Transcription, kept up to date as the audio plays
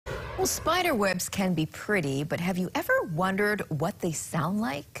Well, spider webs can be pretty, but have you ever wondered what they sound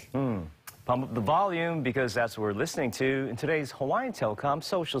like? Pump up the volume because that's what we're listening to in today's Hawaiian Telecom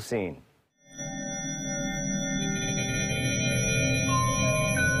social scene.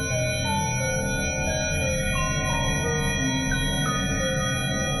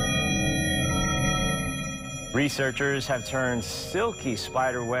 Researchers have turned silky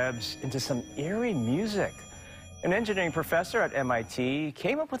spider webs into some eerie music. An engineering professor at MIT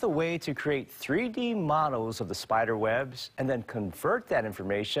came up with a way to create 3D models of the spider webs and then convert that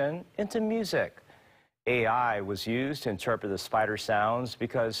information into music. AI was used to interpret the spider sounds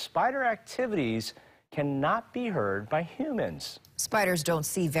because spider activities cannot be heard by humans. Spiders don't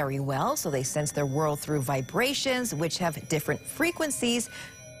see very well, so they sense their world through vibrations, which have different frequencies.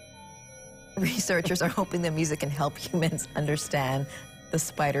 Researchers are hoping the music can help humans understand the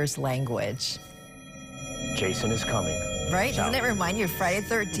spider's language. Jason is coming. Right? Doesn't it remind you of Friday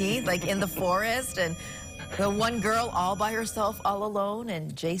the 13th, like in the forest, and the one girl all by herself, all alone,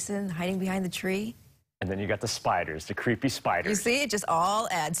 and Jason hiding behind the tree? And then you got the spiders, the creepy spiders. You see, it just all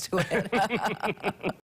adds to it.